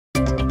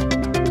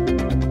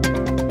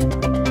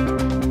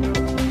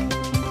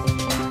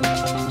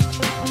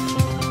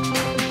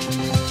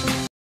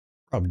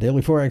From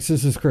Daily Forex,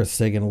 this is Chris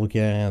taking a look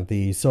at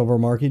the silver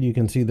market. You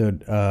can see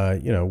that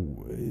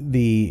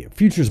the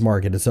futures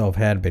market itself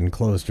had been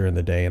closed during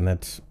the day, and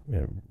that's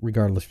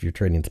regardless if you're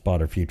trading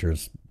spot or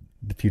futures,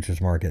 the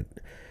futures market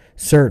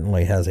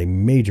certainly has a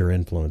major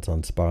influence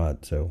on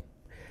spot. So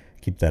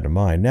keep that in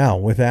mind. Now,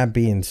 with that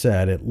being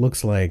said, it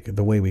looks like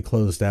the way we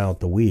closed out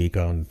the week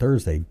on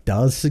Thursday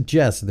does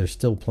suggest that there's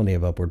still plenty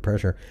of upward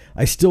pressure.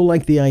 I still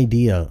like the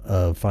idea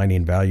of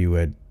finding value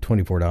at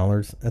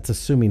 $24. That's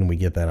assuming we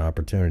get that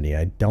opportunity.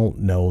 I don't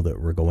know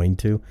that we're going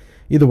to.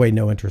 Either way,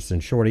 no interest in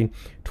shorting.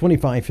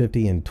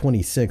 25.50 and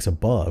 26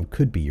 above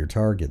could be your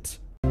targets.